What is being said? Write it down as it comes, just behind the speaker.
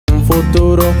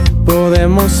futuro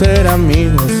podemos ser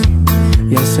amigos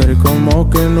y hacer como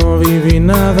que no viví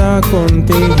nada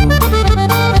contigo.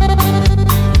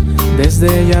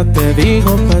 Desde ya te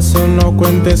digo, paso, no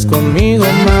cuentes conmigo,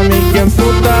 mami. ¿Quién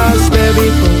putas te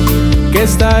dijo que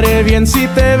estaré bien si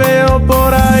te veo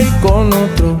por ahí con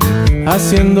otro,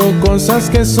 haciendo cosas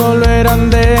que solo eran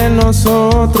de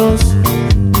nosotros?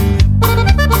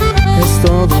 Es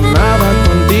todo o nada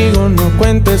contigo, no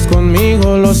cuentes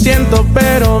conmigo. Lo siento,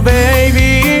 pero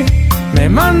baby, me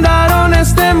mandaron a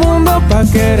este mundo pa'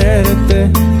 quererte,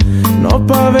 no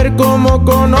pa' ver cómo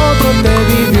con otro te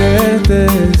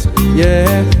diviertes.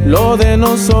 Yeah, lo de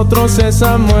nosotros es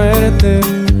a muerte,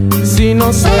 si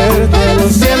no suerte. Lo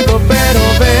siento, pero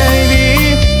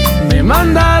baby, me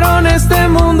mandaron a este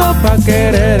mundo pa'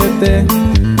 quererte,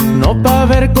 no pa'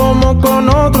 ver cómo con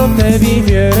otro te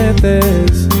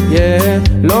diviertes. Yeah,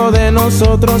 lo de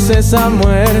nosotros es a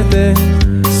muerte,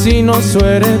 si no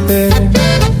suerte.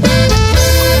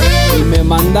 Y me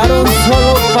mandaron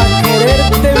solo pa'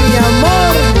 quererte, mi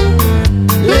amor,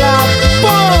 la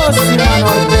Pocima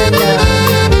Nortena.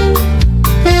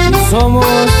 Y somos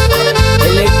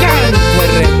Elegante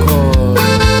Record.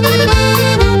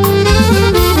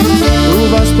 Tú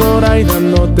vas por ahí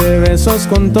dándote besos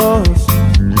con todos,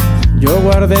 yo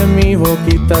guardé mi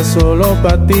boquita solo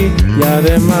pa' ti. Y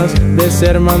además de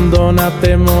ser mandona,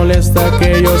 te molesta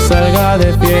que yo salga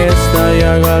de fiesta y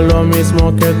haga lo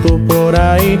mismo que tú por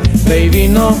ahí. Baby,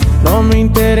 no me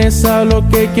interesa lo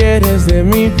que quieres de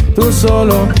mí. Tú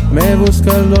solo me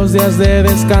buscas los días de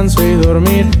descanso y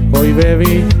dormir. Hoy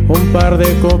bebí un par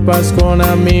de copas con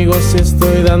amigos y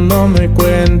estoy dándome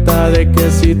cuenta de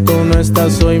que si tú no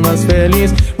estás soy más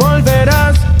feliz.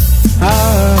 Volverás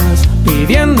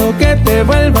pidiendo que te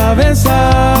vuelva a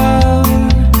besar,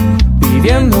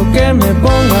 pidiendo que me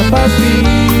ponga pa'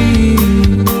 ti,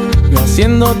 y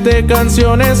haciéndote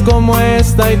canciones como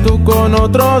esta y tú con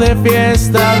otro de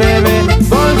fiesta, bebé.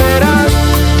 Volverás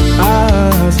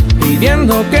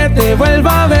pidiendo que te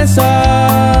vuelva a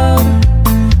besar,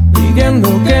 pidiendo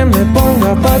que me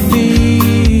ponga pa'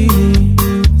 ti.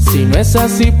 Si no es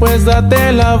así, pues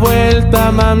date la vuelta,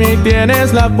 mami,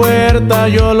 tienes la puerta.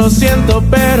 Yo lo siento,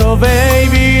 pero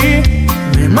baby,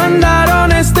 me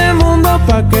mandaron a este mundo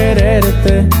pa'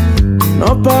 quererte,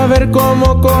 no pa' ver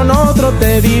cómo con otro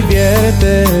te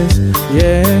diviertes.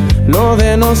 Yeah, lo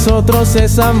de nosotros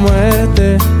es a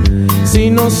muerte, si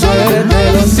no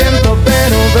suerte. Lo siento,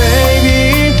 pero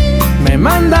baby, me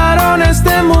mandaron a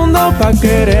este mundo pa'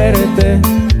 quererte,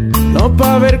 no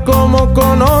pa' ver cómo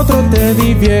con otro te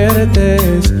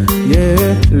diviertes.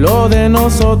 Yeah, lo de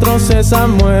nosotros es a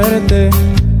muerte,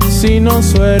 si no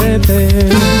suerte.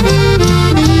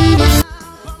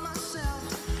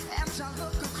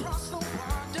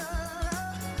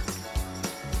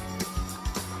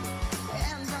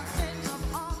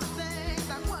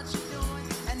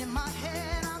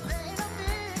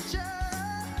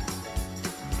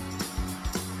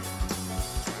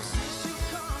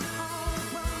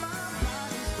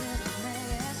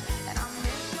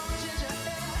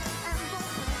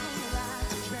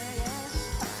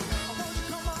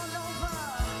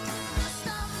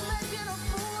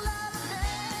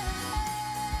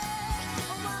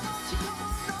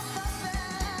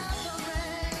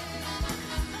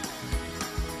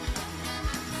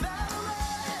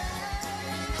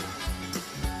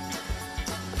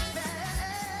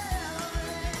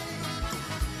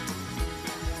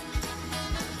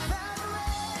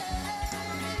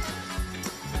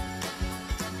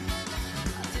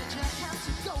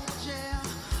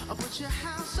 Your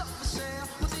house up for sale.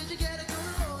 Well, did you get a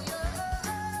good lawyer?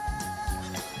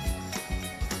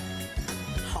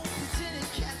 Hope you didn't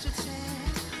catch a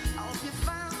chance. I hope you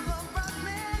found the right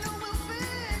man who will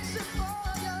fix it for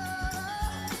you.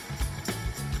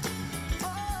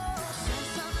 Oh,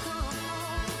 since I've come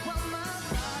home, well, my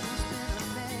body's been a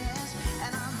mess,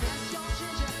 and I miss your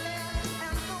ginger hair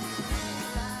and those blue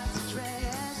lights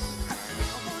dress.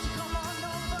 Oh, won't you come on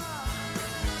over?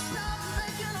 Stop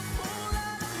making a fool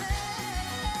out of me.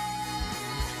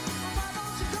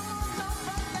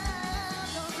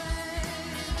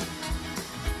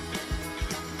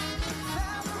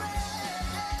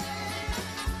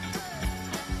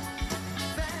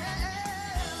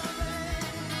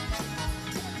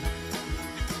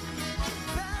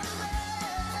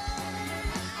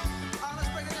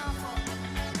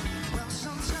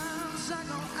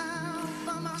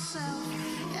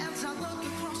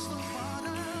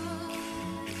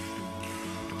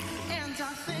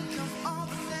 I think of all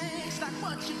the things like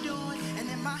what you're doing, and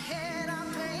in my head I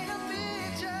paint a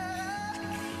picture.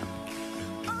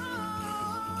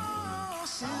 Oh,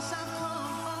 since I've come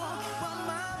home, well,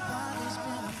 my body's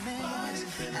been a mess.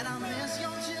 And I miss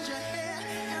your ginger hair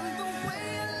and the way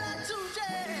you like to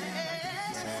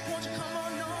dress. Won't you come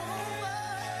on over?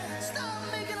 Stop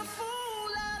making a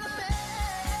fool out of me.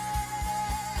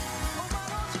 Oh, why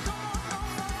don't you come on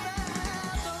over,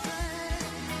 Valerie?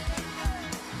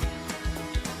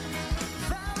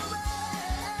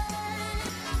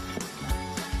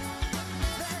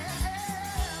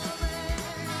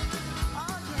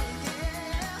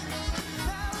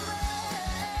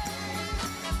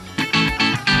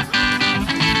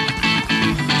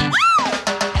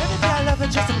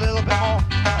 Just a little bit more,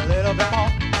 a little bit more,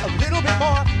 a little bit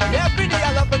more. Every day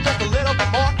I love her just a little bit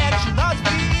more, and she must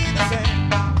be the same.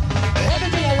 Every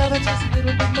day I love her just a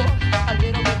little bit more, a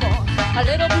little bit more, a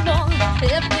little bit more.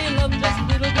 Every day I love her just a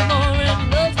little bit more, and she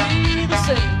must be the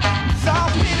same. So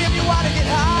baby, if you wanna get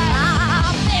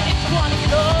high, baby, if you wanna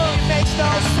get low, it makes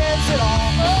no sense at all.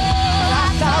 Oh,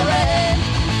 I'm sorry,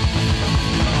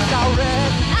 sorry.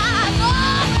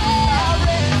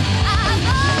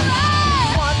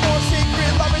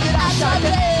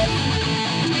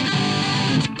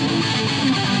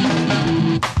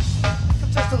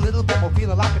 Just a little bit more,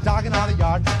 feeling like a dog in the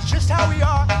yard. It's just how we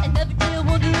are. And every day I'm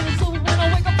wondering, so when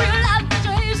I wake up, realize that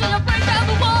your haze and I break down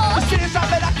the wall. The city's not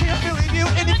that I can't believe you.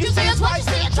 And if you say it's what right,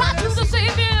 you say, I try to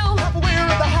deceive you. I'm aware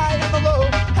of the high and the low.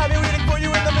 Have me waiting for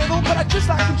you in the middle, but I just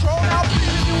like control. Now,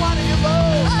 baby, if you wanna get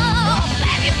low. Oh,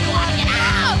 baby, if you wanna get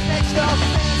out. Makes no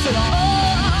sense at all.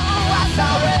 Oh, I'm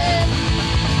sorry.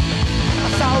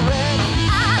 I'm sorry.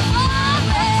 I'm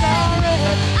sorry. I'm sorry.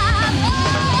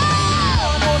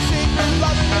 One more secret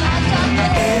loving than I got.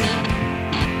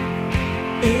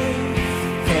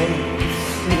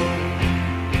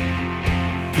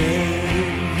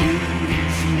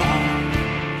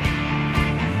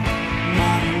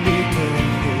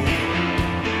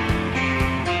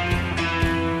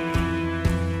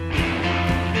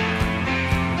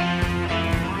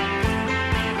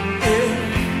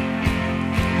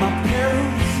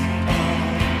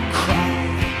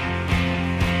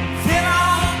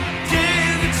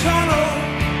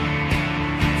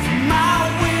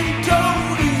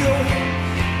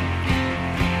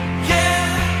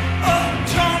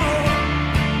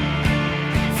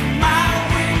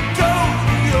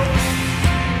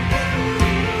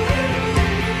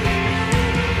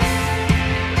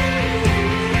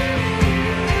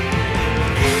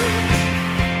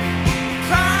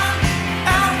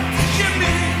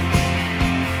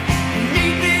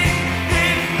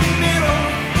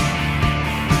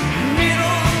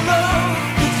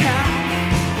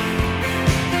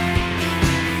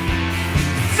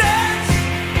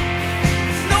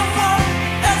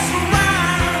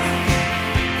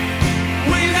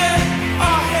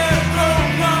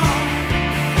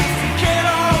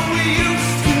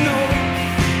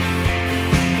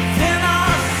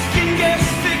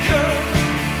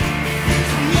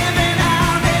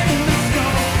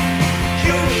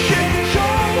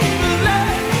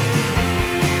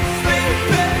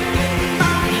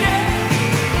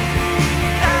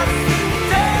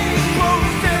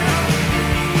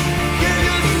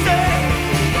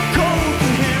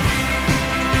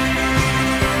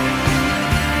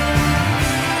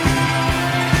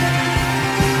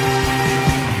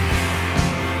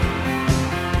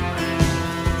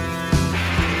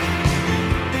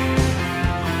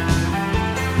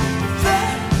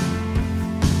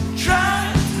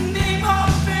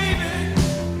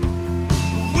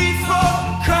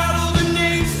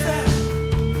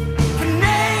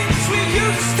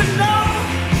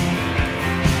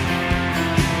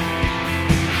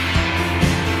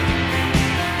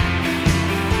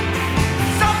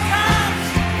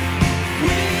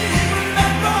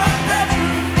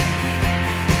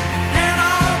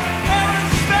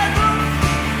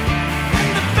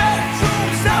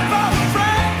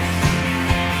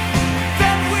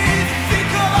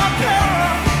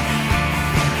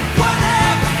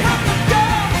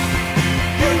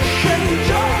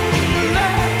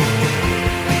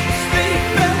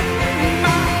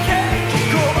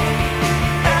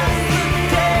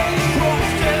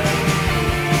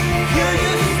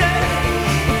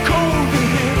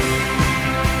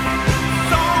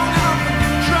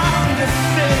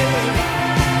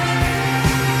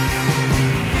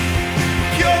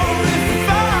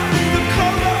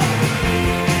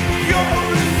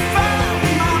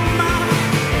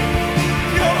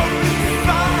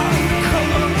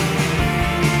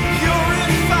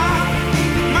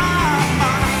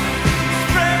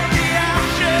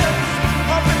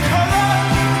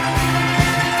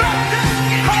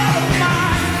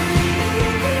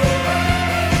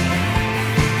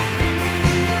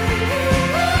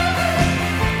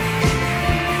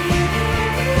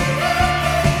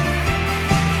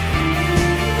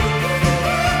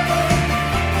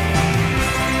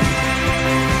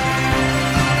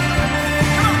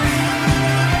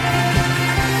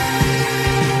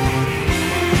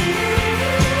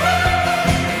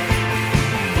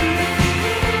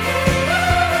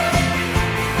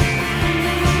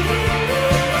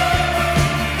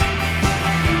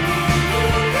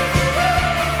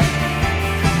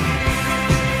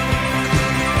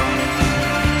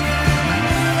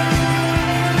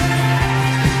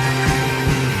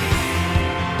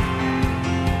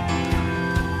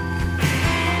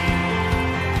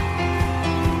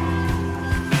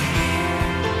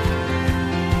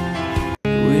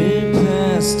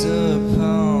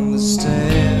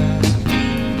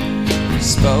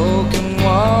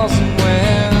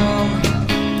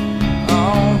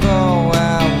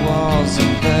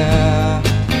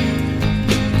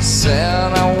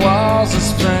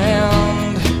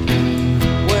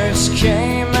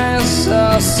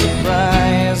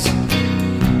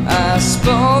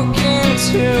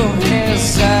 to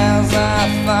his eyes, I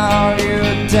thought you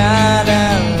died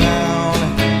alone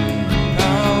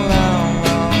a long,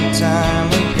 long time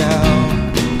ago.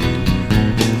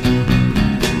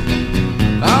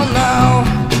 Oh no,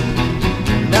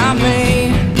 not me.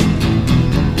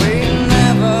 We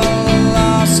never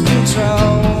lost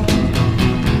control.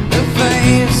 The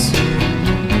face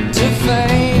to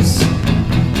face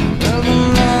of the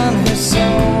man who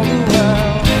sold the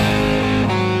world.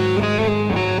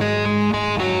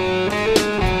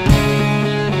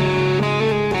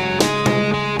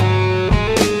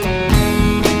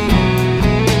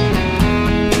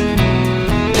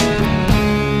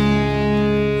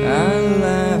 I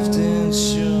laughed and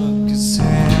shook his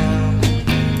hand.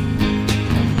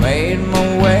 I made my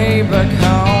way back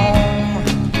home.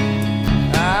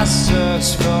 I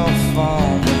searched for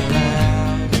farming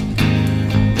land.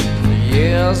 For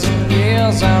years and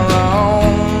years I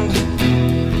roamed.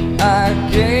 I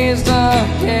gazed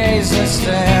and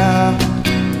stared.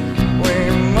 We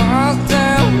must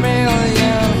have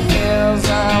million years.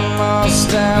 I must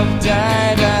have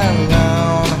died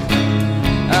alone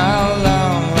a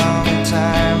long, long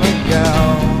time ago.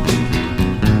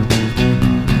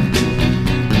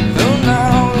 Who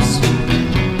knows?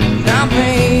 Not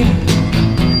me.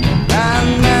 I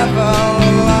never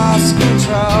lost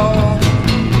control.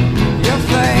 Your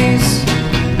face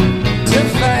to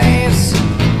face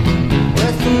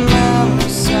with the man who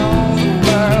sold the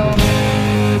world.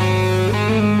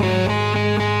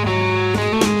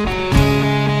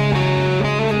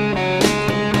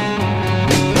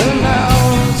 Who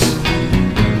knows?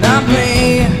 Not me.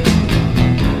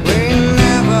 We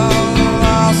never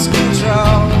lost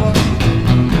control.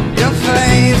 Your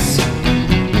face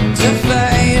to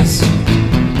face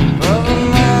of a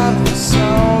man who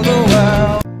sold the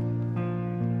world.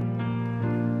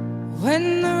 When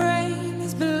the rain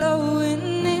is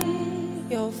blowing in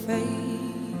your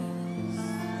face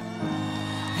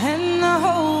and the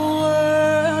whole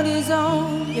world is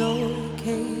on your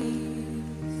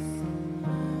case,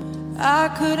 I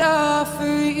could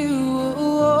offer you a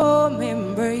warm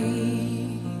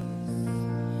embrace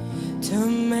to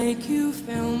make you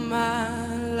feel my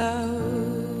love.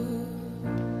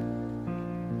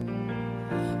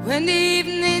 When the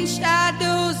evening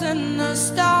shadows and the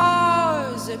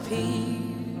stars appear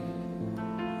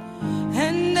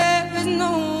and there is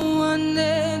no one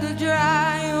there to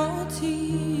dry your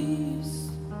tears,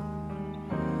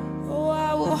 oh,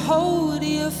 I will hold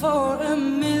you for a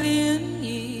million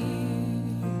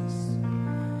years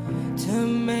to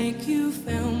make you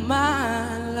feel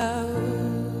my love.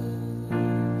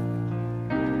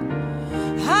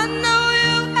 I know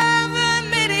you haven't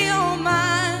made your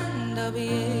mind up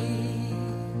yet,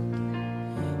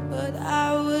 but I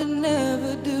would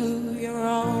never do you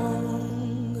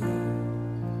wrong.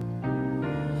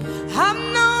 I've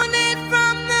known it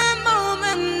from the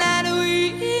moment that we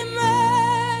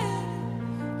met.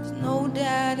 There's no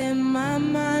doubt in my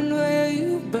mind where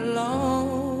you belong.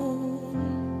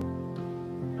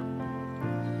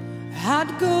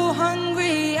 I'd go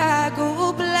hungry, I'd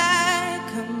go black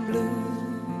and blue,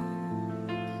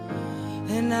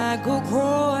 and I go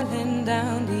crawling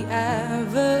down the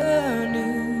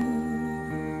avenue.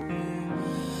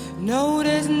 No,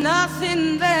 there's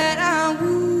nothing that I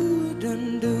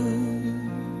wouldn't do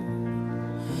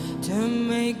to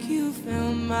make you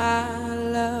feel my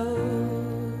love.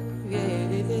 Yeah,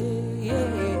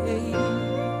 yeah.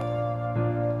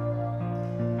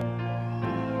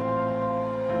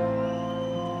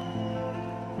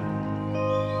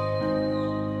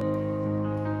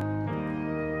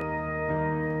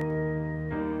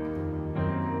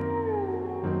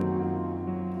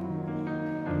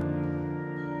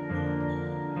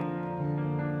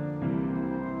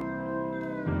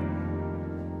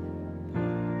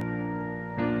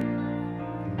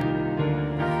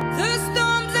 The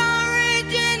storms are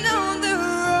raging on the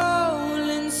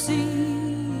rolling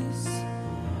seas,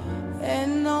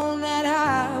 and on that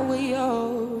highway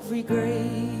of regret,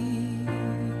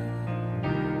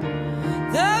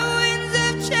 the winds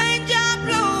of change are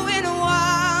blowing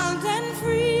wild and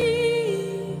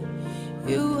free.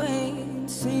 You ain't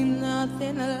seen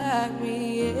nothing like me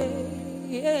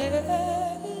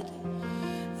yet.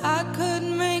 I could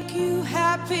make you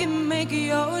happy, make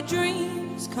your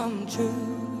dreams come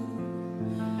true.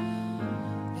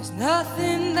 There's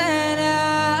nothing that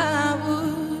I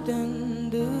wouldn't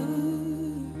do.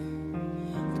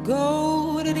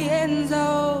 Go to the ends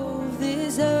of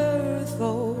this earth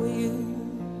for you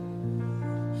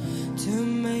to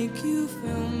make you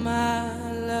feel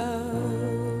my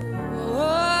love.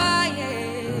 Oh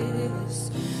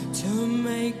yes, to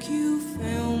make you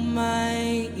feel my